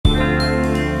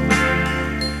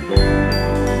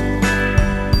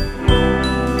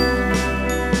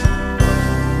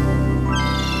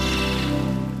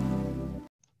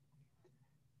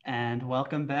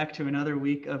Welcome back to another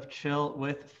week of Chill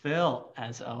with Phil.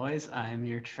 As always, I am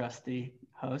your trusty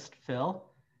host, Phil,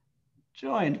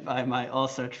 joined by my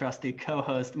also trusty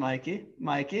co-host, Mikey.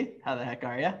 Mikey, how the heck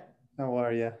are you? How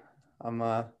are you? I'm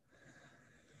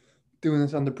doing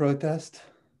this under protest.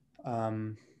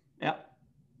 Yeah.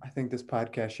 I think this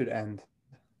podcast should end.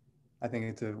 I think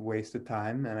it's a waste of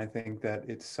time, and I think that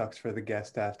it sucks for the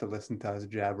guest to have to listen to us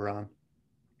jabber on.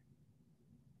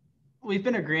 We've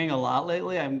been agreeing a lot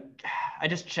lately. I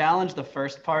just challenged the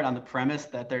first part on the premise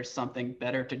that there's something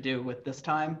better to do with this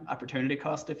time, opportunity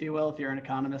cost, if you will, if you're an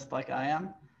economist like I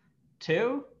am.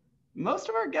 Two, most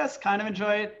of our guests kind of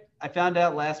enjoy it. I found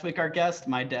out last week our guest,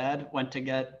 my dad, went to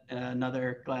get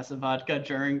another glass of vodka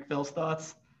during Phil's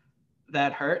thoughts.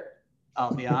 That hurt,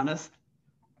 I'll be honest.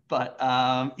 But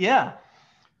yeah,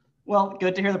 well,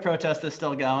 good to hear the protest is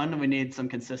still going. We need some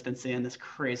consistency in this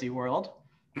crazy world.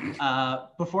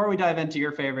 Before we dive into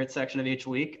your favorite section of each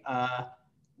week,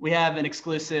 we have an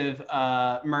exclusive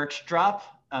merch drop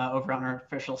over on our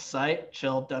official site,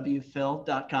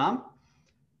 chillwphil.com.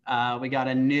 We got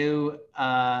a new,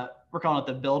 we're calling it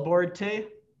the Billboard tee.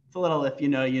 It's a little if you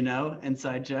know,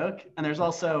 inside joke. And there's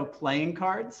also playing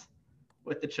cards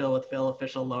with the Chill with Phil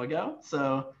official logo.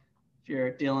 So if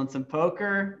you're dealing some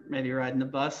poker, maybe riding the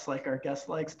bus like our guest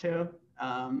likes to,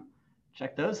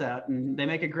 check those out. And they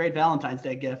make a great Valentine's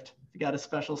Day gift if you got a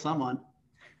special someone.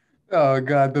 Oh,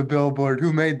 God, the billboard.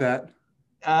 Who made that?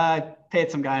 I paid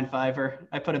some guy in Fiverr.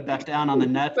 I put a bet down on the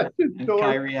Nets, and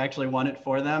Kyrie actually won it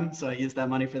for them. So I used that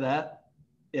money for that.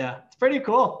 Yeah, it's pretty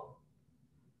cool.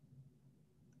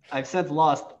 I've since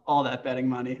lost all that betting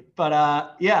money.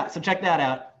 But yeah, so check that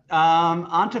out.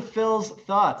 On to Phil's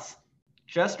thoughts.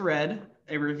 Just read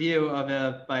a review of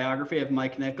a biography of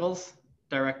Mike Nichols,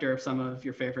 director of some of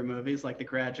your favorite movies like The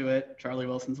Graduate, Charlie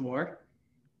Wilson's War.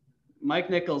 Mike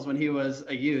Nichols, when he was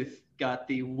a youth, got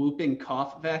the whooping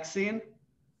cough vaccine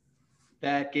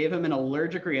that gave him an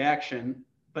allergic reaction,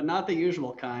 but not the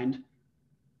usual kind.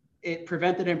 It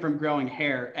prevented him from growing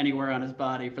hair anywhere on his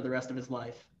body for the rest of his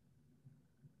life.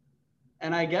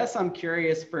 And I guess I'm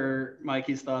curious for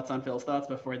Mikey's thoughts on Phil's thoughts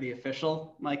before the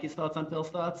official Mikey's thoughts on Phil's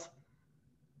thoughts.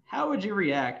 How would you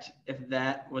react if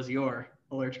that was your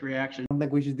allergic reaction? I don't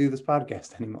think we should do this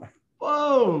podcast anymore.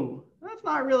 Whoa, that's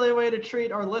not really a way to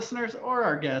treat our listeners or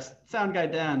our guest. Sound guy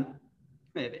Dan,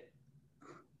 maybe.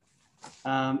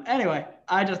 Anyway,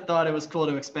 I just thought it was cool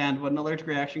to expand what an allergic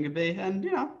reaction could be and,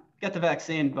 get the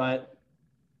vaccine, but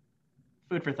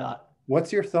food for thought.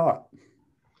 What's your thought?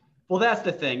 Well, that's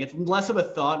the thing. It's less of a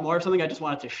thought, more of something I just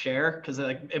wanted to share because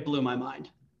it blew my mind.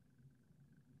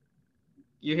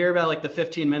 You hear about like the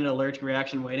 15-minute allergic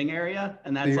reaction waiting area,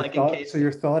 and that's in case. So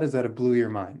your thought is that it blew your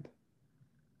mind?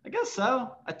 I guess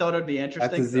so. I thought it would be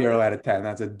interesting. That's a 0 out of 10.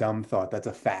 That's a dumb thought. That's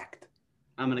a fact.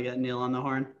 I'm going to get Neil on the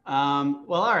horn.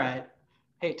 Well, all right.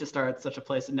 Hate to start such a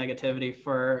place of negativity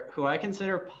for who I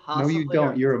consider possibly. No, you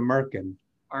don't. You're a Merkin.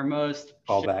 Our most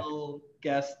chill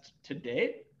guest to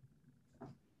date.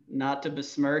 Not to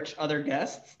besmirch other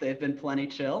guests. They've been plenty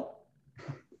chill.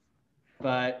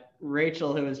 But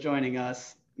Rachel, who is joining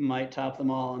us, might top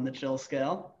them all on the chill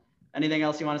scale. Anything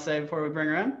else you want to say before we bring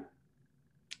her in?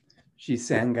 She's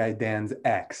Sangai Dan's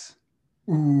ex.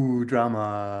 Ooh,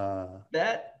 drama.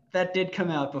 That did come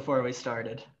out before we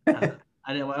started. I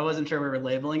wasn't sure we were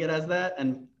labeling it as that,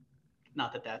 and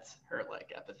not that that's her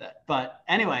epithet. But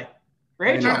anyway,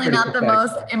 Rachel. Certainly not the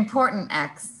most important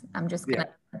ex. I'm just gonna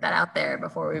put that out there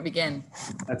before we begin.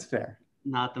 That's fair.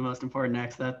 Not the most important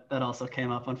ex. That also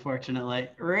came up, unfortunately.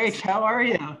 Rach, how are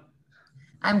you?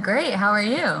 I'm great. How are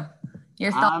you?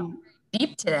 Your thoughts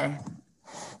deep today.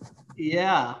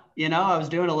 Yeah, I was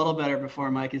doing a little better before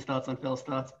Mikey's thoughts on Phil's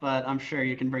thoughts, but I'm sure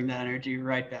you can bring that energy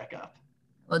right back up.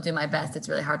 Will do my best. It's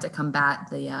really hard to combat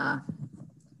the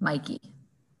Mikey.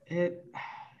 I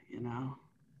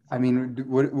mean,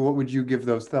 what would you give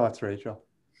those thoughts, Rachel?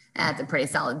 That's a pretty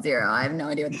solid 0. I have no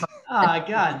idea what the Oh,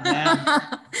 God, man.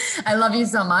 I love you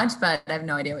so much, but I have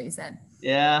no idea what you said.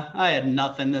 Yeah, I had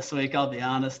nothing this week, I'll be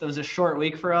honest. It was a short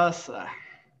week for us. I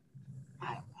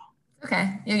don't know.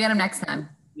 Okay, you'll get him next time.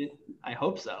 I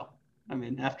hope so. I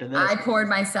mean, after this. I poured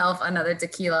myself another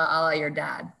tequila a la your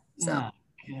dad. So,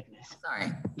 goodness.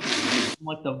 Sorry. I'm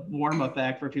like the warm-up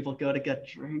act where people go to get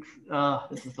drinks. Oh,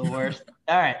 this is the worst.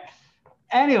 All right.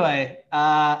 Anyway,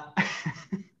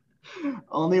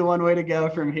 only one way to go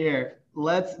from here.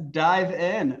 Let's dive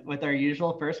in with our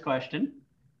usual first question.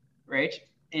 Rach,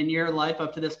 in your life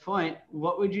up to this point,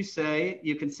 what would you say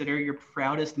you consider your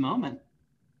proudest moment?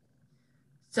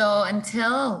 So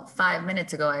until 5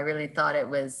 minutes ago, I really thought it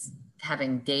was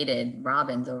having dated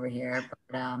Robbins over here,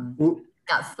 but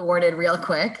got thwarted real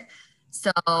quick.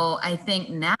 So I think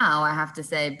now I have to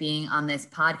say being on this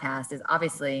podcast is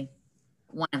obviously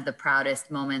one of the proudest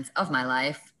moments of my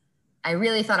life. I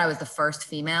really thought I was the first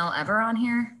female ever on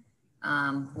here,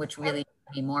 which really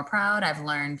made me more proud. I've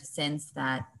learned since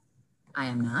that I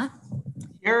am not.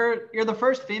 You're the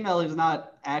first female who's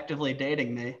not actively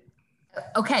dating me.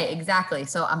 Okay, exactly.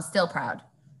 So I'm still proud.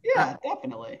 Yeah,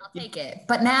 definitely. I'll take it.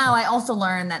 But now I also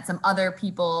learned that some other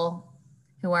people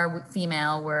who are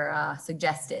female were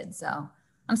suggested. So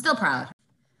I'm still proud.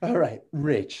 All right,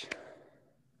 Rich.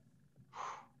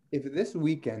 If this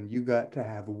weekend you got to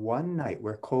have one night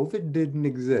where COVID didn't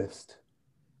exist,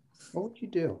 what would you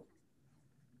do?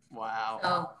 Wow.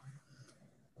 So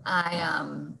I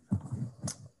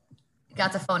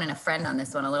got to phone in a friend on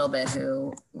this one a little bit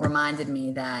who reminded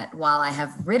me that while I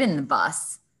have ridden the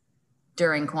bus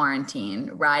during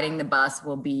quarantine, riding the bus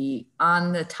will be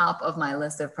on the top of my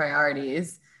list of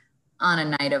priorities on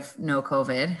a night of no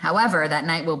COVID. However, that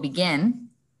night will begin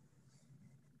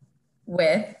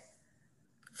with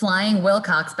flying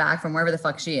Wilcox back from wherever the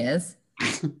fuck she is.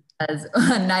 As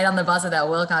a night on the bus without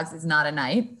Wilcox is not a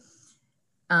night.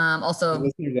 Also, the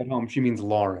listeners at home, she means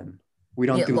Lauren. We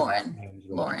don't do Lauren. names,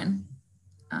 Lauren.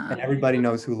 And everybody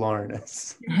knows who Lauren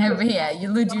is. Yeah, you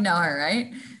know her,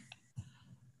 right?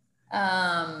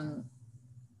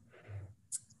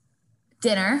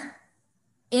 Dinner,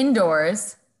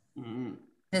 indoors,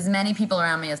 as many people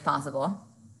around me as possible.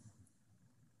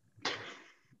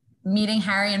 Meeting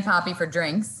Harry and Poppy for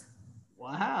drinks.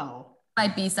 Wow.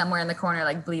 Might be somewhere in the corner,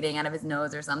 like bleeding out of his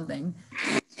nose or something.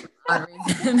 Odd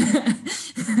reason.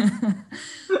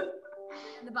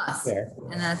 The bus. Fair.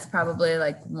 And that's probably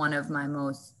like one of my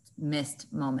most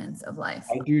missed moments of life.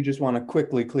 I do just want to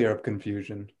quickly clear up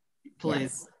confusion. Please.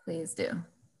 Yes, please do.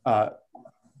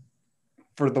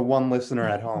 For the one listener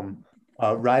at home,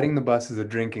 riding the bus is a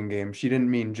drinking game. She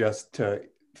didn't mean just to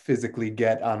physically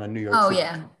get on a New York City.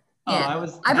 Yeah. Yeah.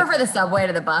 Oh, I prefer the subway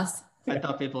to the bus. I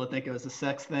thought people would think it was a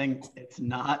sex thing. It's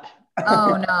not.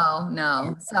 Oh,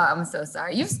 no. So I'm so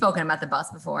sorry. You've spoken about the bus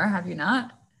before, have you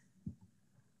not?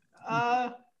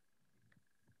 No.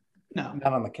 Not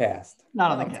on the cast. Not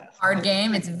on the cast. Hard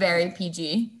game. It's very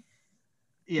PG.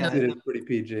 Yeah. It is pretty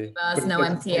PG. Bus, no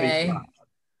MTA.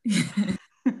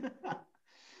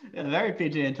 Yeah, very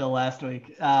PG until last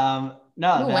week.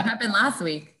 What happened last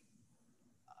week?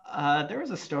 There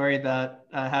was a story that,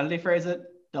 how did he phrase it?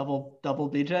 Double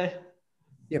BJ?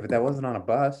 Yeah, but that wasn't on a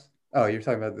bus. Oh, you're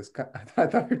talking about this. I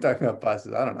thought you were talking about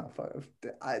buses. I don't know.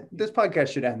 This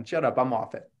podcast should end. Shut up. I'm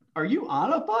off it. Are you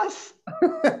on a bus?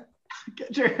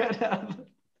 Get your head out.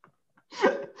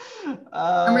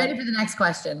 I'm ready for the next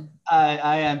question.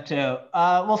 I am too.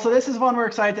 Well, so this is one we're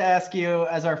excited to ask you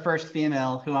as our first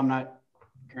female, who I'm not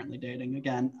currently dating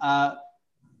again.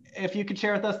 If you could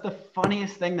share with us the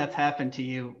funniest thing that's happened to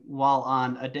you while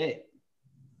on a date.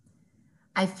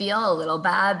 I feel a little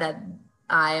bad that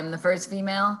I am the first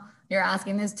female you're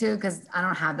asking this to because I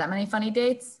don't have that many funny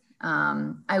dates.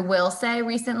 I will say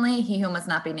recently, he who must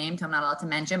not be named, who I'm not allowed to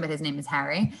mention, but his name is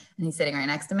Harry, and he's sitting right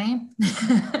next to me.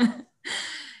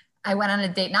 I went on a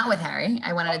date, not with Harry.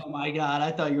 I went on Oh my God,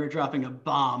 I thought you were dropping a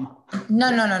bomb. No.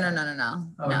 Oh,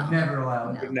 No. never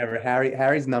allowed. No. Never.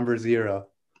 Harry's number 0.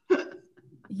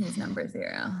 He's number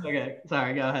 0. Okay,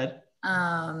 sorry, go ahead.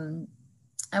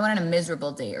 I went on a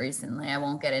miserable date recently. I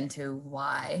won't get into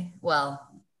why. Well,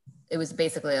 it was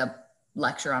basically a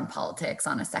lecture on politics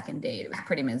on a second date. It was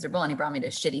pretty miserable, and he brought me to a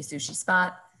shitty sushi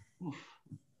spot. Oof.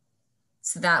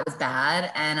 So that was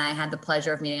bad. And I had the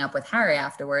pleasure of meeting up with Harry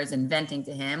afterwards and venting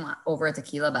to him over a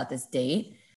tequila about this date.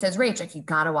 He says, Rach, like, you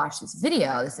gotta watch this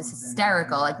video. This is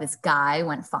hysterical. Like, this guy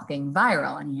went fucking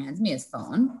viral. And he hands me his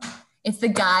phone. It's the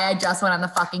guy I just went on the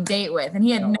fucking date with. And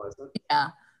he had no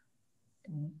idea.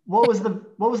 What was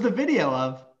the video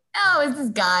of? Oh, it's this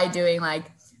guy doing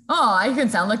like, oh, I can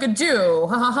sound like a Jew,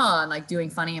 ha ha ha, and like doing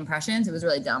funny impressions. It was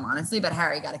really dumb, honestly, but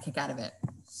Harry got a kick out of it.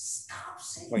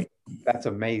 Wait, that's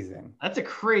amazing. That's a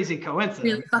crazy coincidence.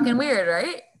 Really fucking weird,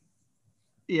 right?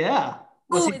 Yeah.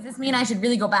 Oh, does this mean I should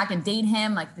really go back and date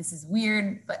him? Like, this is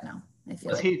weird, but no, I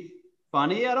feel Was he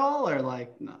funny at all, or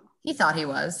like no? He thought he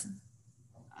was.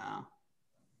 Oh.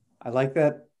 I like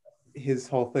that his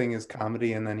whole thing is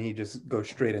comedy, and then he just goes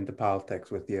straight into politics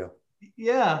with you.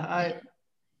 Yeah,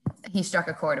 He struck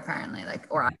a chord apparently,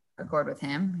 or I struck a chord with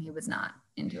him. He was not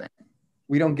into it.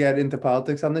 We don't get into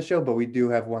politics on the show, but we do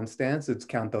have one stance. It's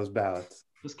count those ballots.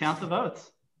 just count the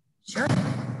votes. Sure.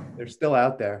 They're still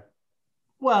out there.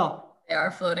 Well, They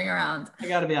are floating around. I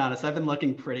got to be honest. I've been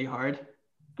looking pretty hard,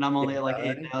 and I'm only at like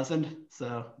 8,000.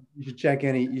 So You should check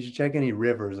any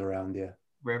rivers around you.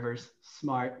 Rivers,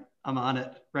 smart. I'm on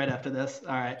it right after this.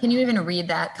 All right. Can you even read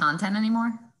that content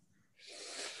anymore?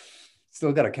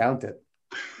 Still got to count it.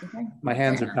 Okay. My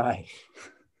hands Fair are enough. tied.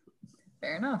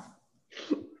 Fair enough.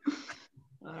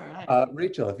 All right.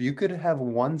 Rachel, if you could have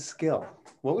one skill,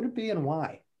 what would it be and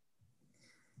why?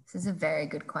 This is a very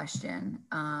good question.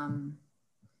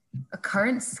 A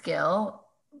current skill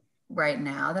right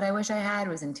now that I wish I had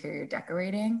was interior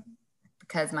decorating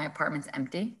because my apartment's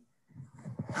empty.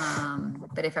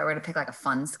 But if I were to pick like a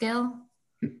fun skill,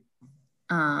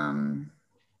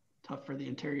 Tough for the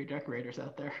interior decorators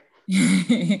out there.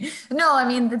 no, I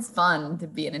mean, it's fun to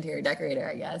be an interior decorator,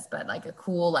 I guess, but like a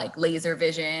cool, like laser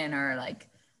vision or like,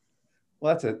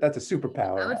 Well, that's a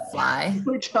superpower. I would fly.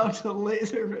 Which out to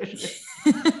laser vision.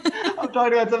 I'm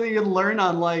talking about something you can learn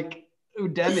on like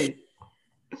Udemy.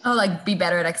 Oh, like be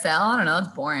better at Excel? I don't know. It's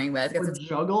boring, but Or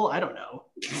juggle? I don't know.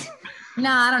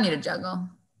 no, I don't need a juggle.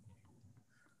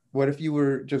 What if you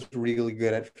were just really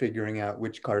good at figuring out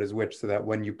which card is which so that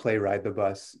when you play Ride the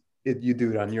Bus, you do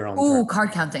it on your own Ooh, terms?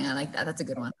 card counting. I like that. That's a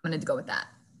good one. I'm going to go with that.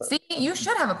 See, you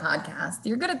should have a podcast.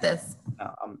 You're good at this.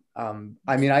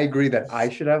 I mean, I agree that I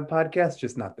should have a podcast,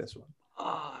 just not this one.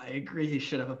 Oh, I agree. He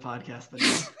should have a podcast, but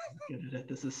he's good at it.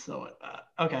 This is so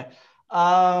okay.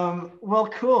 Well,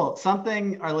 cool.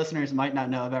 Something our listeners might not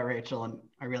know about Rachel, and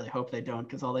I really hope they don't,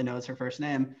 because all they know is her first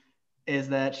name, is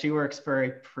that she works for a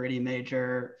pretty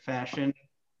major fashion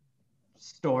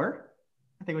store.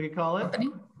 I think we could call it. Company?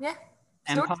 Yeah.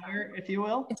 Empire, if you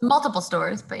will. It's multiple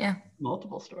stores, but yeah.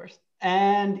 Multiple stores.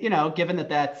 And, you know, given that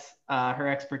that's her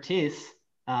expertise,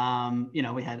 you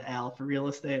know, we had Al for real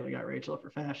estate, we got Rachel for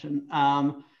fashion.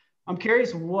 I'm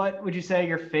curious, what would you say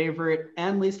your favorite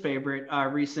and least favorite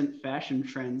recent fashion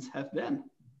trends have been?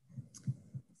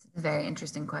 It's a very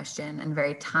interesting question and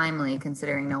very timely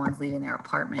considering no one's leaving their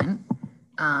apartment.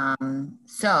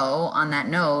 So on that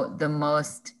note, the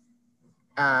most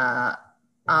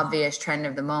obvious trend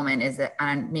of the moment is that,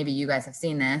 and maybe you guys have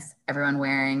seen this, everyone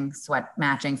wearing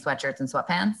matching sweatshirts and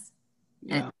sweatpants.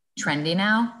 Yeah. And it's trendy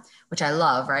now, which I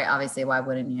love, right? Obviously, why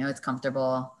wouldn't you? It's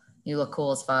comfortable. You look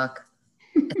cool as fuck,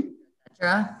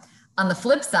 etc. On the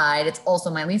flip side, it's also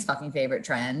my least fucking favorite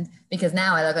trend because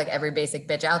now I look like every basic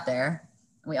bitch out there.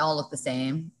 And we all look the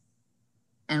same.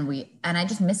 And I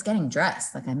just miss getting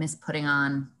dressed. Like I miss putting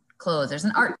on clothes. There's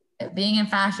an art to it. Being in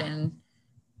fashion.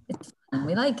 It's fun.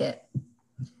 We like it.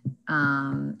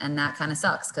 And that kind of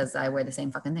sucks because I wear the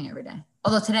same fucking thing every day.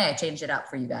 Although today I changed it up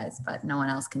for you guys, but no one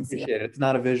else can see it. It's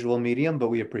not a visual medium, but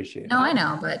we appreciate it. No, I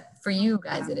know, but for you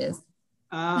guys it is.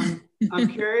 I'm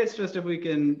curious just if we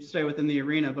can stay within the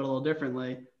arena, but a little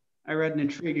differently. I read an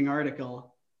intriguing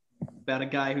article about a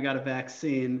guy who got a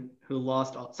vaccine who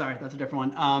lost all, sorry, that's a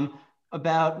different one.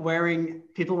 About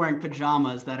people wearing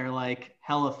pajamas that are like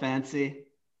hella fancy,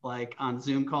 like on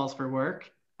Zoom calls for work.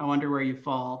 I wonder where you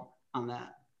fall on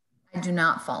that. I do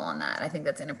not fall on that. I think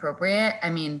that's inappropriate. I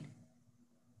mean,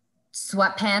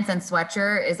 sweatpants and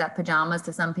sweatshirt, is that pajamas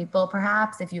to some people,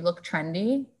 perhaps, if you look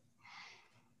trendy?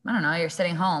 I don't know. You're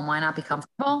sitting home. Why not be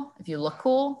comfortable if you look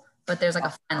cool? But there's like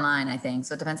a fine line, I think.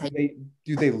 So it depends how you...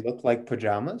 Do they look like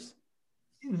pajamas?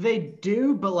 They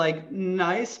do, but like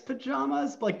nice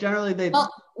pajamas. Like generally they...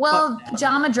 Well,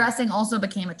 pajama dressing also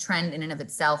became a trend in and of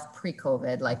itself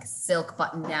pre-COVID, like silk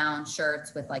button-down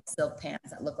shirts with like silk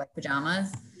pants that look like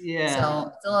pajamas. Yeah.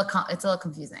 So it's a little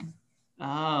confusing.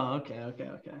 Oh, okay.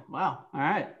 Wow. All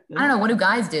right. I don't know. What do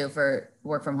guys do for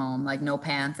work from home? Like no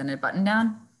pants and a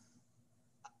button-down?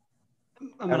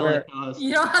 I'm gonna let pause.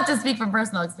 You don't have to speak from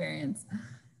personal experience.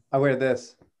 I wear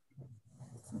this.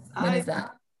 What is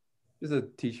that? Just a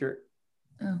t-shirt.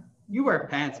 Oh. You wear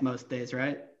pants most days,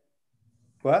 right?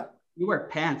 What? You wear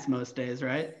pants most days,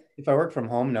 right? If I work from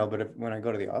home, no, but when I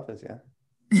go to the office, yeah.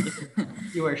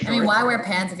 You wear shorts. I mean, why wear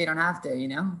pants if you don't have to, you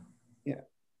know? Yeah.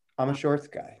 I'm a shorts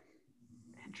guy.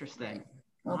 Interesting.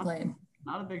 Well played.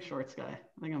 Not a big shorts guy.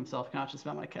 I think I'm self-conscious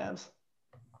about my calves.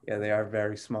 Yeah, they are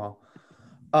very small.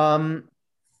 Hey,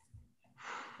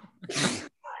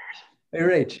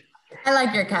 Rach. I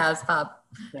like your calves, Pop.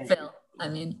 Thank Phil, I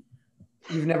mean.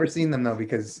 You've never seen them, though,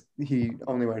 because he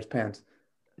only wears pants.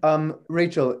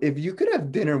 Rachel, if you could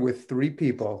have dinner with 3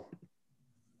 people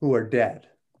who are dead,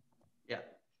 yeah,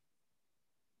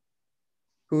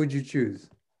 who would you choose?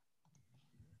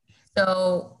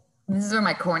 So this is where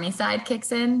my corny side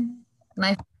kicks in.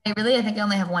 I think I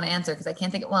only have one answer because I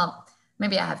can't think. Well,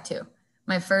 maybe I have 2.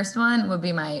 My first one would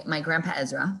be my grandpa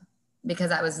Ezra,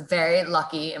 because I was very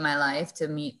lucky in my life to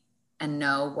meet and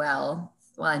know well,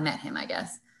 I met him, I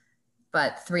guess.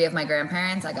 But 3 of my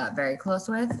grandparents I got very close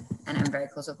with, and I'm very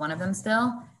close with one of them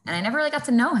still. And I never really got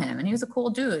to know him. And he was a cool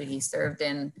dude. He served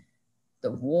in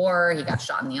the war. He got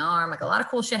shot in the arm. Like a lot of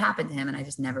cool shit happened to him, and I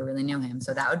just never really knew him.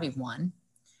 So that would be one.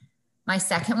 My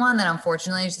second one that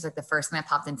unfortunately is just like the first thing that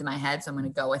popped into my head, so I'm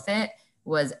going to go with it,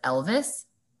 was Elvis,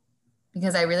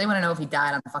 because I really want to know if he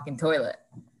died on the fucking toilet.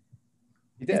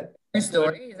 He did. True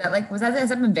story? Is that like, has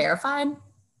that been verified?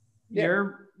 Yeah.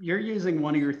 You're using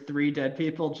one of your 3 dead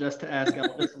people just to ask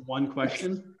Elvis one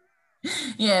question.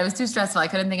 Yeah, it was too stressful. I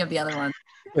couldn't think of the other one.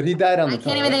 But he died on I the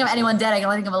can't toilet. even think of anyone dead. I can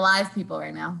only think of alive people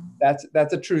right now.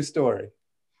 That's a true story.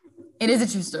 It is a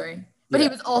true story. But Yeah. he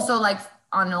was also like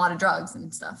on a lot of drugs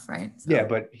and stuff, right? So, Yeah,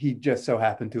 but he just so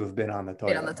happened to have been on the toilet.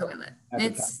 been on the toilet. At the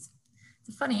It's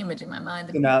a funny image in my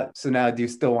mind. So now, do you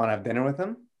still want to have dinner with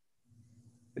him?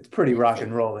 It's pretty rock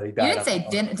and roll that he You died. didn't on say the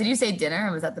toilet. dinner. Did you say dinner?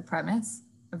 Or was that the premise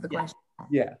of the Yeah. question?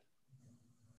 Yeah.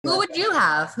 Who would you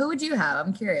have? Who would you have?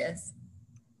 I'm curious.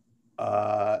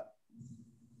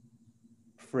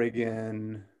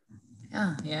 Friggin'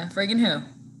 Oh, yeah. Friggin' who?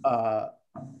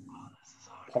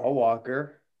 Paul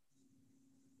Walker.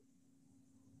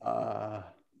 Good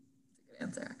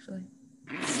answer, actually.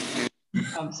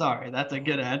 I'm sorry, that's a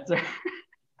good answer.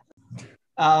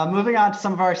 Moving on to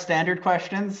some of our standard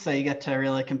questions, so you get to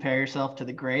really compare yourself to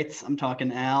the greats. I'm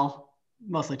talking Al,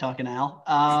 mostly talking Al.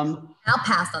 Al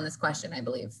passed on this question, I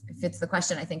believe. If it's the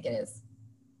question, I think it is.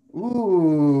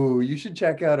 Ooh, you should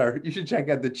check out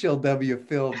the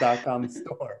chillwphil.com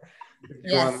store.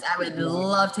 Yes, I would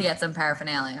love to get some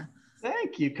paraphernalia.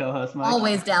 Thank you, co-host Mike.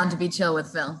 Always down to be chill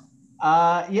with Phil.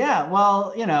 Yeah,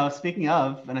 well, speaking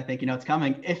of, and I think you know it's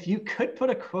coming, if you could put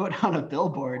a quote on a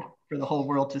billboard for the whole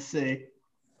world to see,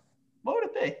 what would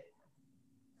it be?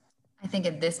 I think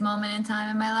at this moment in time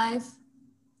in my life,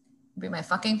 it'd be my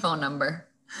fucking phone number.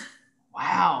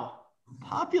 Wow.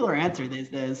 Popular answer these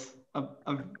days.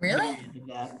 Really?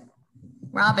 That.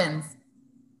 Robbins.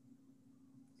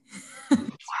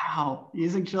 Wow.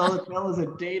 Using Chill with Phil as a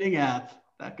dating app.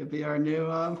 That could be our new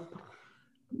And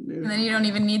then you don't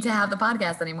even need to have the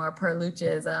podcast anymore per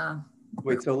Luch's.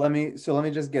 Wait, so let me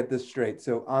just get this straight.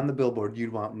 So on the billboard,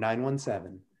 you'd want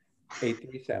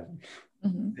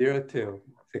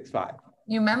 917-837-0265.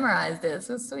 You memorized it.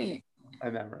 So sweet. I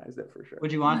memorized it for sure.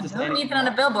 Would you want to You say don't need it on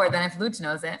a billboard then if Luch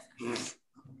knows it.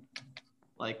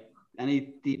 like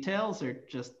any details or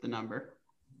just the number?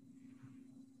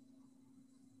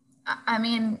 I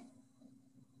mean,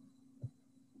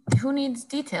 who needs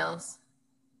details?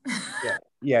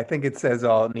 Yeah, I think it says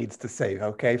all it needs to say.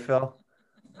 Okay, Phil?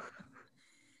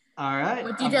 All right.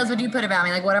 What details would you put about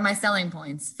me? Like, what are my selling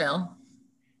points, Phil?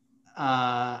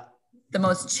 The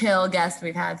most chill guest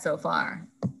we've had so far.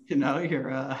 You're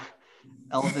a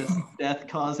Elvis death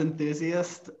cause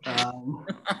enthusiast.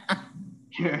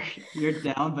 You're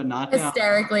down but not down.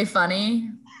 Hysterically funny.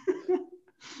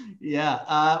 Yeah.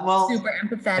 Well, super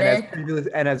empathetic.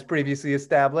 And as previously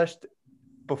established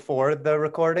before the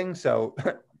recording, so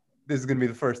this is going to be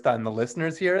the first time the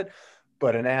listeners hear it,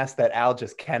 but an ass that Al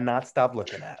just cannot stop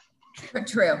looking at.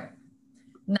 True.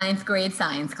 9th grade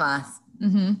science class.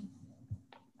 Mm-hmm.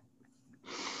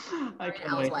 I can't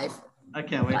Al's wait. wife. I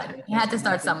can't wait. But you had to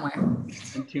start somewhere.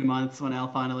 In 2 months when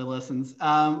Al finally listens.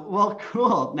 Well,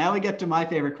 cool. Now we get to my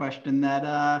favorite question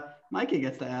that Mikey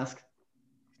gets to ask.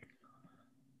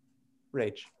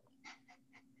 Rach,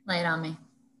 Lay it on me.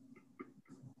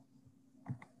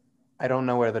 I don't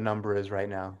know where the number is right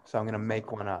now, so I'm going to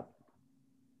make one up.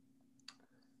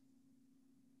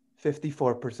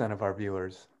 54% of our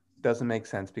viewers. Doesn't make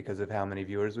sense because of how many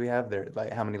viewers we have. They're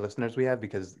like how many listeners we have,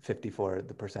 because 54,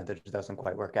 the percentage doesn't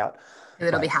quite work out.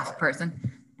 It'll be half a person.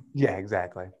 Yeah,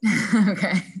 exactly.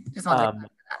 Okay. Just want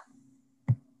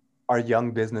Our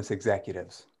young business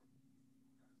executives.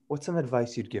 What's some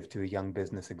advice you'd give to a young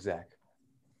business exec?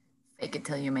 fake it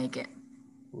till you make it.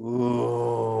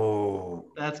 Ooh.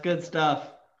 That's good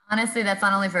stuff. Honestly, that's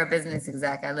not only for a business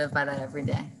exec. I live by that every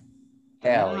day.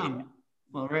 Hell yeah.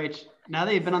 Well, Rach, now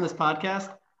that you've been on this podcast,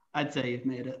 I'd say you've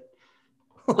made it.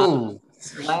 Ooh.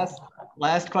 Last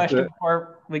question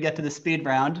before we get to the speed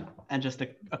round, and just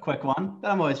a quick one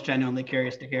that I'm always genuinely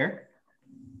curious to hear.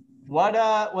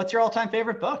 What's your all-time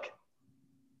favorite book?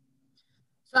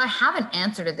 So I have an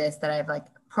answer to this that I've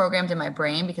programmed in my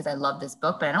brain because I love this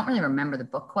book, but I don't really remember the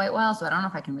book quite well. So I don't know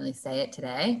if I can really say it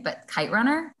today, but Kite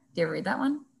Runner, did you ever read that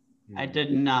one? I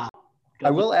did not. I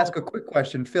will ask a quick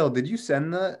question. Phil, did you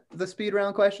send the speed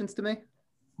round questions to me?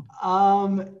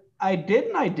 I did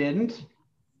and I didn't.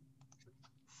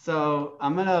 So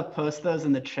I'm going to post those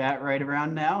in the chat right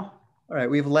around now. All right,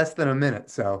 we have less than a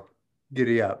minute, so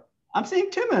giddy up. I'm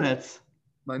seeing 2 minutes.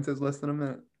 Mine says less than a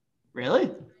minute. Really?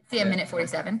 See, a minute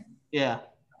 47. Yeah.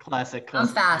 Classic. I'm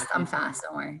fast.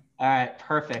 Don't worry. All right.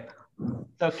 Perfect.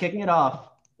 So kicking it off,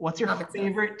 what's your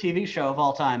favorite TV show of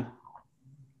all time?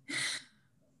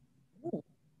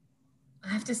 I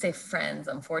have to say Friends,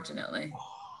 unfortunately.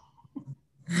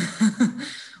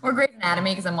 Or Grey's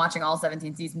Anatomy because I'm watching all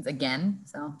 17 seasons again.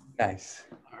 So Nice.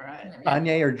 All right.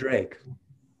 Kanye or Drake?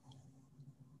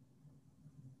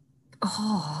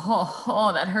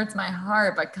 Oh, that hurts my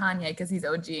heart. But Kanye because he's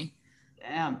OG.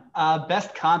 Damn.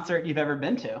 Best concert you've ever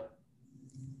been to?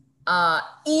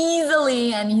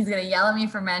 Easily, and he's gonna yell at me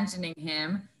for mentioning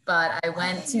him. But I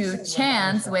went to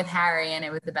Chance with Harry, and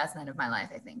it was the best night of my life.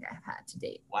 I think I've had to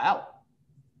date. Wow.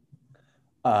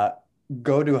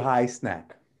 Go to high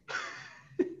snack.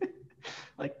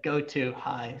 Like go-to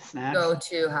high snacks. Go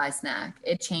to high snack.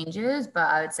 It changes, but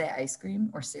I would say ice cream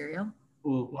or cereal.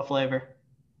 Ooh, what flavor?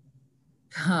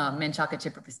 Mint chocolate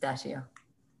chip or pistachio.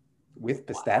 With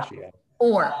pistachio.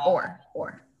 Or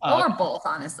both,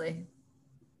 honestly.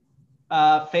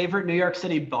 Favorite New York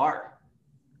City bar?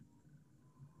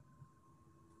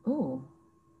 Ooh.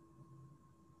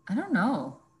 I don't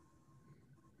know.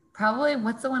 Probably,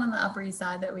 what's the one on the Upper East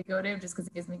Side that we go to just because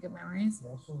it gives me good memories?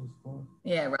 Russell's cool.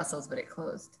 Yeah, Russell's, but it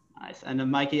closed. Nice. And a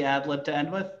Mikey ad lib to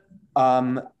end with?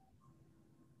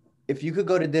 If you could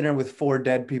go to dinner with 4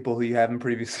 dead people who you haven't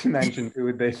previously mentioned, who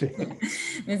would they be?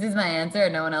 This is my answer.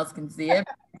 No one else can see it.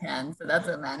 But I can, so that's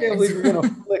what I can't matters. believe you're gonna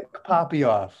flick Poppy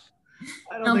off.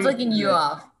 I'm flicking you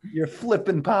off. You're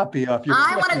flipping Poppy off. You're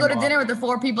I want to flicking go to him dinner off. with the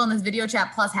 4 people in this video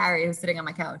chat plus Harry who's sitting on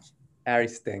my couch. Harry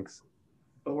stinks.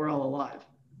 But we're all alive.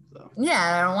 So.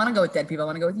 Yeah, I don't want to go with dead people. I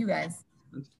want to go with you guys.